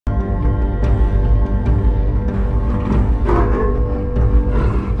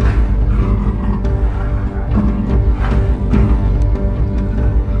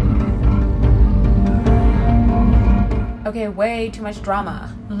Okay, way too much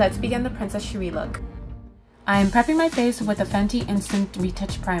drama. Let's begin the Princess Shuri look. I'm prepping my face with the Fenty Instant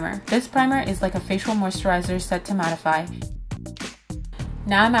Retouch Primer. This primer is like a facial moisturizer set to mattify.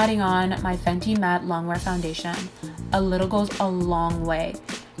 Now I'm adding on my Fenty Matte Longwear Foundation. A little goes a long way.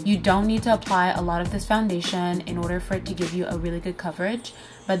 You don't need to apply a lot of this foundation in order for it to give you a really good coverage,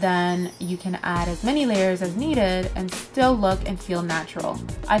 but then you can add as many layers as needed and still look and feel natural.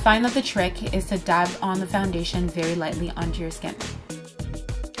 I find that the trick is to dab on the foundation very lightly onto your skin.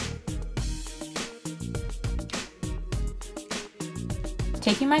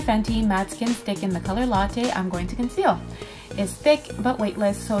 Taking my Fenty Matte Skin Stick in the color Latte, I'm going to conceal. It's thick but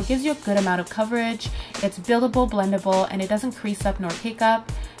weightless, so it gives you a good amount of coverage. It's buildable, blendable, and it doesn't crease up nor cake up.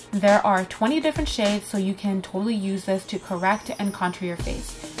 There are 20 different shades, so you can totally use this to correct and contour your face.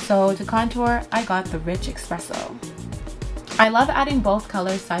 So to contour, I got the Rich Espresso. I love adding both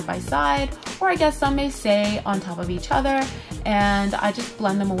colors side by side, or I guess some may say on top of each other, and I just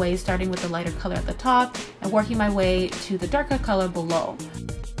blend them away, starting with the lighter color at the top and working my way to the darker color below.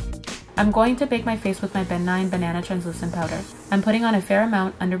 I'm going to bake my face with my Vnyl Banana Translucent Powder. I'm putting on a fair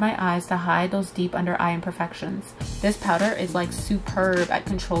amount under my eyes to hide those deep under eye imperfections. This powder is like superb at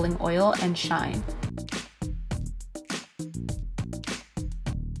controlling oil and shine.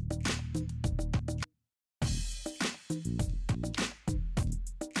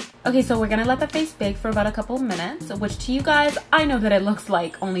 Okay, so we're gonna let the face bake for about a couple of minutes, which to you guys, I know that it looks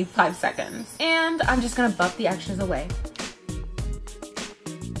like only 5 seconds. And I'm just gonna buff the extras away.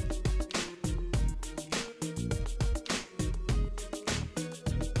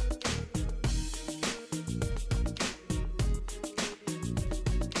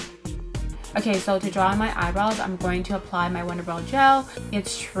 Okay, so to draw on my eyebrows, I'm going to apply my Wonderbrow gel.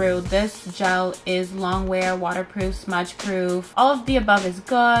 It's true, this gel is Longwear, waterproof, smudge proof. All of the above is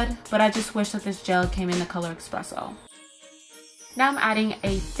good, but I just wish that this gel came in the color Espresso. Now I'm adding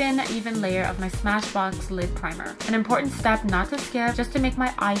a thin, even layer of my Smashbox lid primer. An important step not to skip, just to make my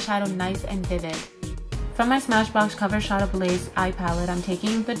eyeshadow nice and vivid. From my Smashbox Cover Shot Ablaze eye palette, I'm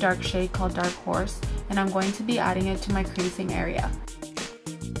taking the dark shade called Dark Horse, and I'm going to be adding it to my creasing area.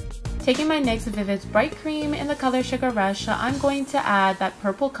 Taking my NYX Vivid's Bright Cream in the color Sugar Rush, I'm going to add that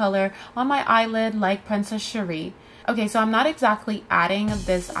purple color on my eyelid like Princess Shuri. Okay, so I'm not exactly adding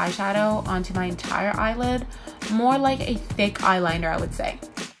this eyeshadow onto my entire eyelid, more like a thick eyeliner, I would say.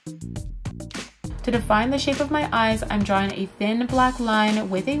 To define the shape of my eyes, I'm drawing a thin black line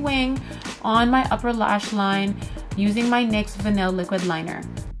with a wing on my upper lash line using my NYX Vnyl Liquid Liner.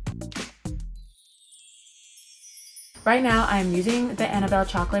 Right now, I'm using the Annabelle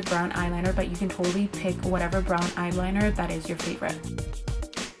Chocolate Brown Eyeliner, but you can totally pick whatever brown eyeliner that is your favorite.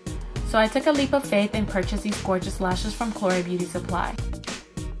 So I took a leap of faith and purchased these gorgeous lashes from Chloe Beauty Supply.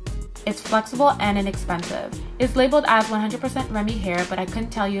 It's flexible and inexpensive. It's labeled as 100% Remy hair, but I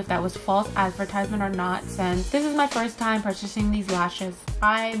couldn't tell you if that was false advertisement or not, since this is my first time purchasing these lashes.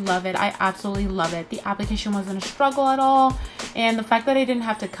 I love it. I absolutely love it. The application wasn't a struggle at all, and the fact that I didn't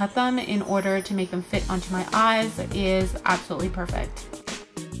have to cut them in order to make them fit onto my eyes is absolutely perfect.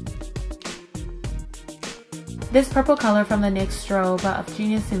 This purple color from the NYX Strobe of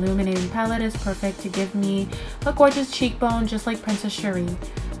Genius Illuminating palette is perfect to give me a gorgeous cheekbone just like Princess Shuri.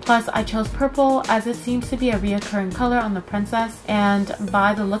 Plus, I chose purple as it seems to be a reoccurring color on the princess, and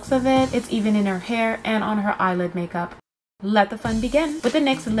by the looks of it, it's even in her hair and on her eyelid makeup. Let the fun begin. With the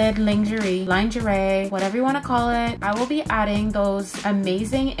NYX Lid Lingerie, whatever you want to call it, I will be adding those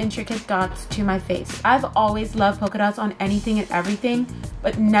amazing intricate dots to my face. I've always loved polka dots on anything and everything,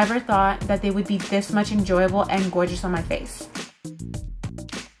 but never thought that they would be this much enjoyable and gorgeous on my face.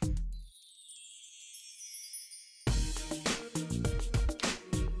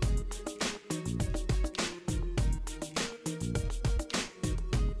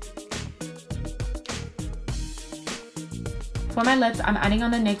 For my lips, I'm adding on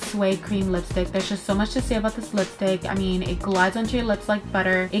the NYX Suede Cream Lipstick. There's just so much to say about this lipstick. I mean, it glides onto your lips like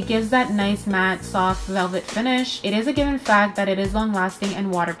butter. It gives that nice matte, soft velvet finish. It is a given fact that it is long lasting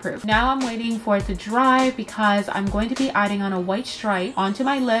and waterproof. Now I'm waiting for it to dry because I'm going to be adding on a white stripe onto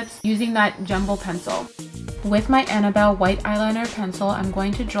my lips using that jumbo pencil. With my Annabelle white eyeliner pencil, I'm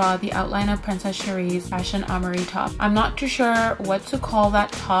going to draw the outline of Princess Shuri's Fashion Armory top. I'm not too sure what to call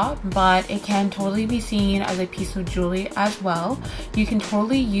that top, but it can totally be seen as a piece of jewelry as well. You can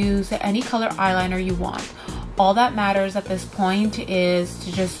totally use any color eyeliner you want. All that matters at this point is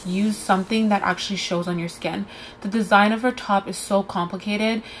to just use something that actually shows on your skin. The design of her top is so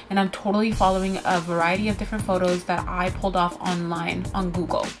complicated, and I'm totally following a variety of different photos that I pulled off online on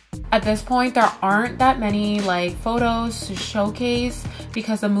Google. At this point, there aren't that many like photos to showcase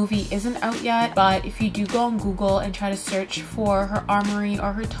because the movie isn't out yet, but if you do go on Google and try to search for her armory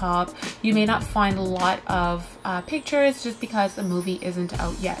or her top, you may not find a lot of pictures just because the movie isn't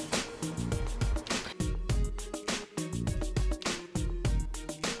out yet.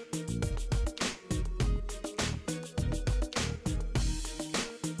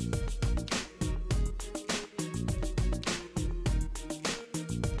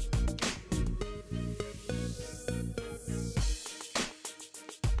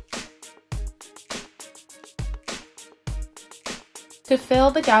 To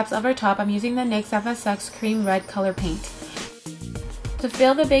fill the gaps of her top, I'm using the NYX FSX Cream Red color paint. To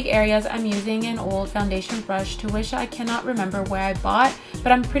fill the big areas, I'm using an old foundation brush to which I cannot remember where I bought,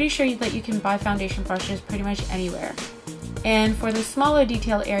 but I'm pretty sure that you can buy foundation brushes pretty much anywhere. And for the smaller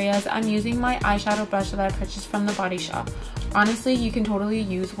detail areas, I'm using my eyeshadow brush that I purchased from the Body Shop. Honestly, you can totally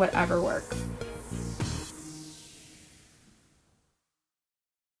use whatever works.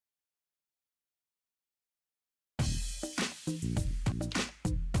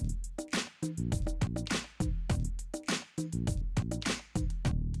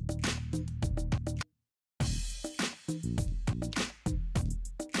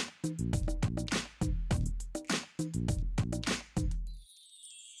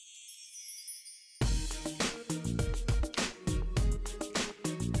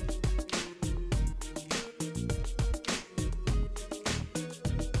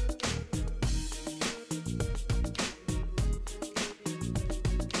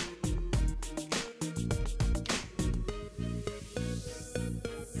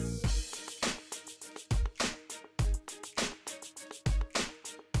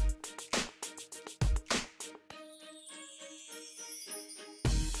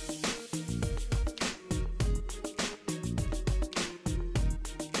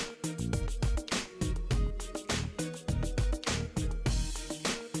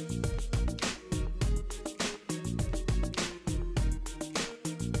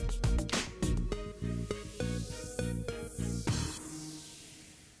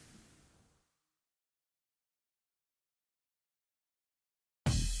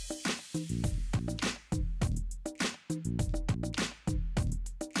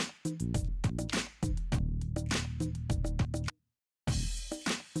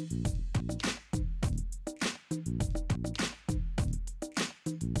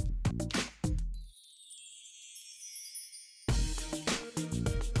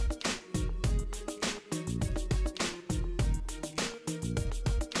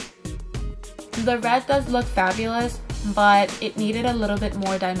 The red does look fabulous, but it needed a little bit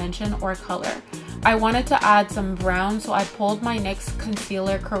more dimension or color. I wanted to add some brown, so I pulled my NYX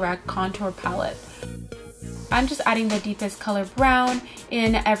Concealer Correct Contour Palette. I'm just adding the deepest color brown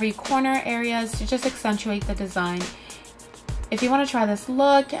in every corner areas to just accentuate the design. If you want to try this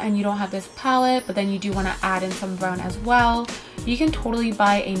look and you don't have this palette, but then you do want to add in some brown as well, you can totally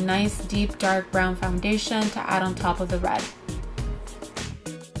buy a nice deep dark brown foundation to add on top of the red.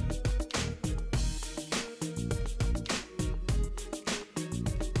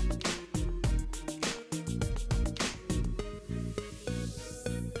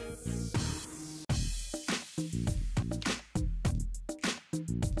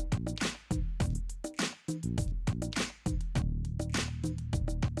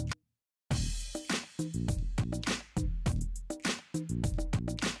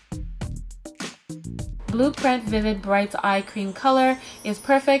 Blueprint Vivid Bright's Eye Cream color is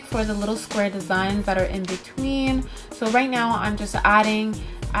perfect for the little square designs that are in between. So right now I'm just adding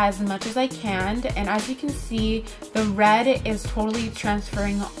as much as I can, and as you can see, the red is totally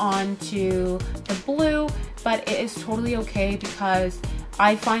transferring onto the blue, but it is totally okay because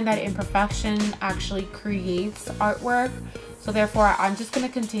I find that imperfection actually creates artwork. So therefore, I'm just going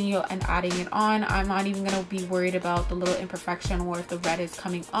to continue and adding it on. I'm not even going to be worried about the little imperfection or if the red is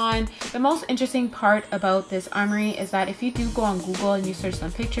coming on. The most interesting part about this armory is that if you do go on Google and you search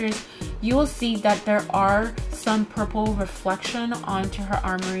some pictures, you will see that there are some purple reflection onto her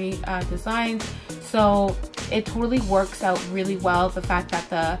armory designs. So it totally works out really well, the fact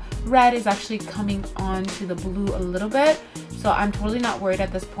that the red is actually coming onto the blue a little bit. So I'm totally not worried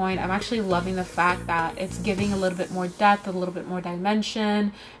at this point. I'm actually loving the fact that it's giving a little bit more depth, a little bit more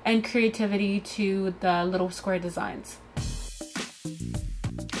dimension and creativity to the little square designs.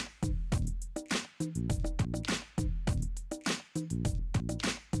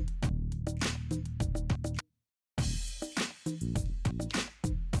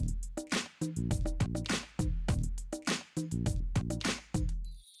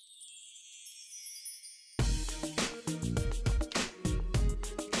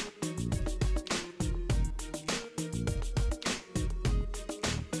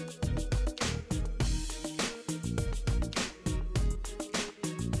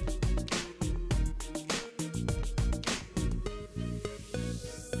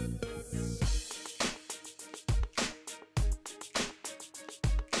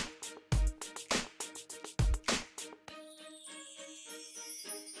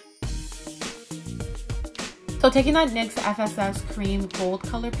 So taking that NYX FSS Cream Gold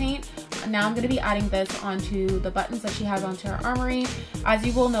color paint, now I'm going to be adding this onto the buttons that she has onto her armory. As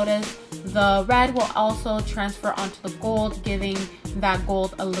you will notice, the red will also transfer onto the gold, giving that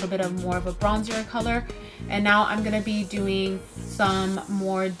gold a little bit of more of a bronzier color. And now I'm going to be doing some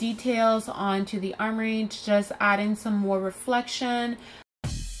more details onto the armory to just add in some more reflection.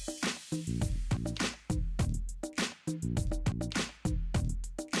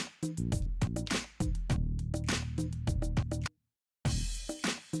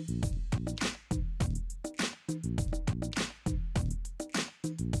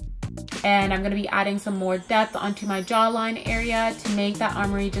 And I'm going to be adding some more depth onto my jawline area to make that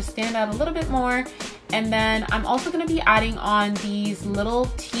armory just stand out a little bit more. And then I'm also going to be adding on these little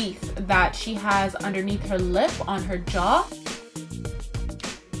teeth that she has underneath her lip on her jaw.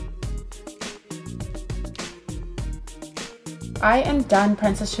 I am done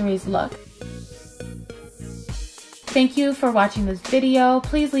Princess Shuri's look. Thank you for watching this video.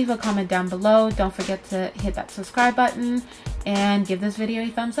 Please leave a comment down below. Don't forget to hit that subscribe button and give this video a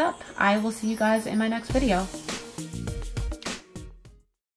thumbs up. I will see you guys in my next video.